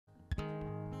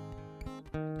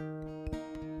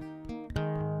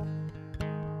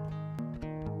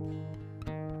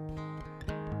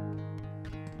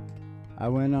I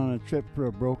went on a trip for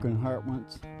a broken heart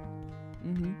once.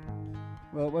 Mm-hmm.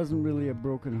 Well, it wasn't really a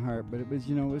broken heart, but it was,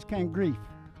 it was kind of grief.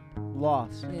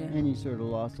 Loss. Yeah. Any sort of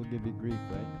loss will give you grief,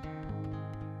 right?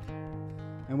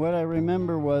 And what I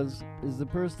remember is the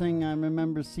first thing I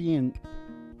remember seeing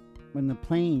when the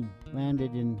plane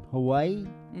landed in Hawaii.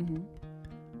 Mm-hmm.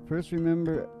 First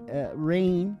remember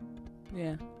rain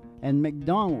Yeah. and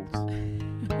McDonald's.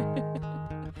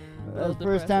 That was the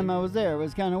first time I was there. It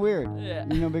was kind of weird. Yeah.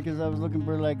 Because I was looking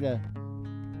for like the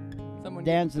Someone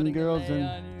dancing putting a girls lei and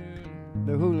on you.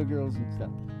 the hula girls and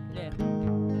stuff. Yeah.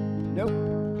 Nope.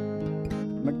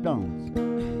 McDonald's.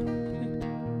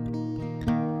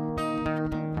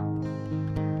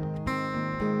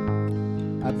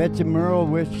 I bet you Merle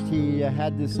wished he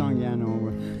had this song,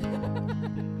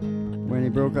 when he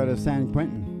broke out of San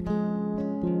Quentin.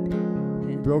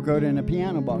 He broke out in a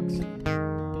piano box.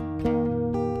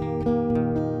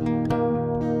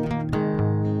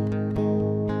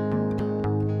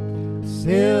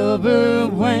 Silver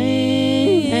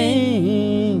wings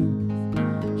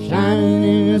shining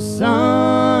in the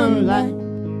sunlight,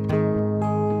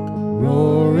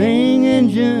 roaring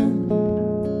engine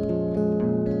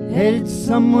headed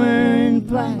somewhere in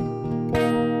flight,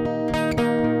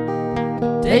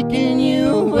 taking you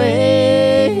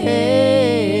away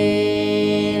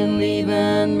and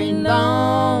leaving me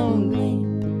lonely.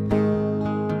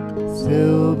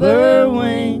 Silver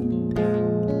wings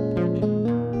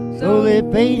slowly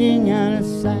fading out of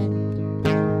sight.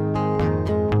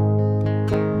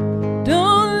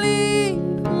 Don't leave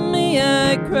me,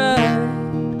 I cry.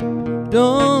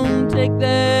 Don't take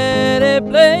that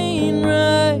airplane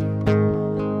ride.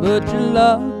 But you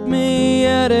locked me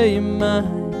out of your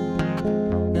mind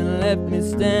and left me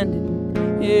standing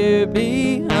here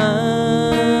behind.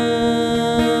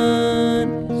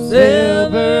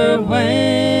 Silver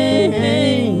wings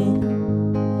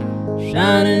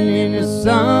shining in the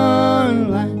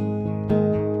sunlight,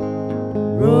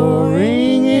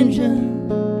 roaring engine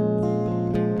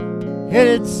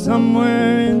headed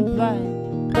somewhere in flight,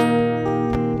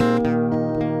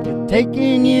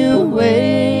 taking you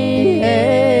away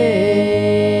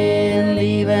and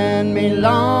leaving me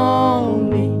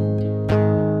lonely.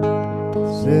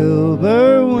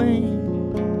 Silver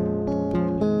wings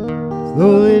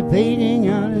slowly fading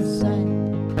out of sight.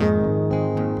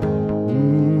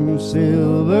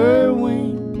 Silver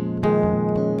wings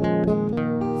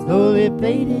slowly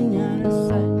fading out of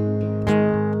sight.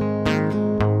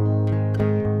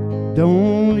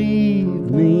 Don't leave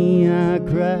me, I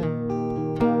cry.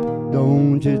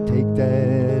 Don't you take that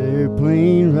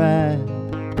airplane ride.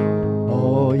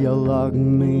 Oh, you locked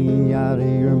me out of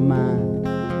your mind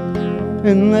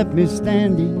and left me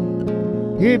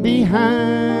standing here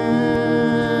behind.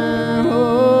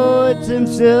 Oh, it's them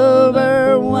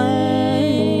silver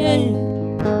wings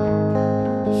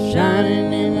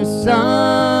shining in the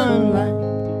sunlight,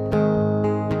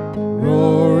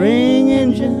 roaring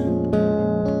engine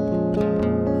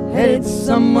headed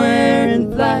somewhere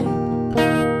in flight,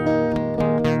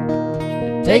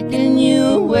 taking you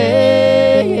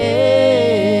away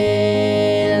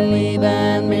and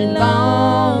leaving me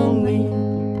lonely.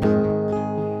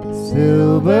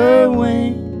 Silver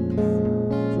wings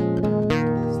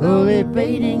slowly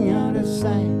fading out of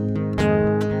sight.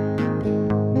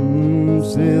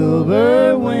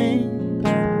 Silver wings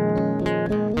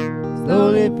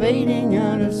slowly fading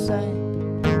out of sight.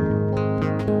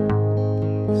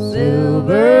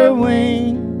 Silver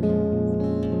wings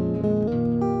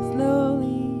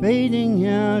fading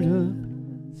out of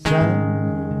sight.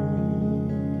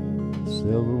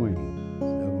 Silver wing,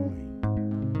 silver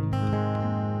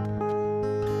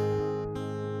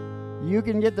wing. You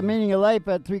can get the meaning of life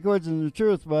at 3 Chords and the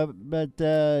Truth, but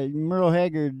Merle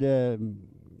Haggard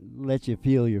lets you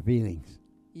feel your feelings.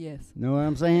 Yes. Know what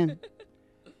I'm saying?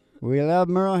 We love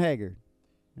Merle Haggard,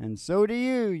 and so do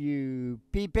you, you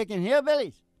pea-picking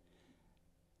hillbillies.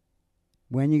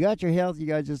 When you got your health, you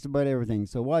got just about everything.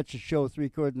 So watch the show 3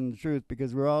 Chords and the Truth,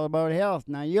 because we're all about health.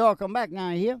 Now, you all come back now,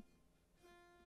 you hear?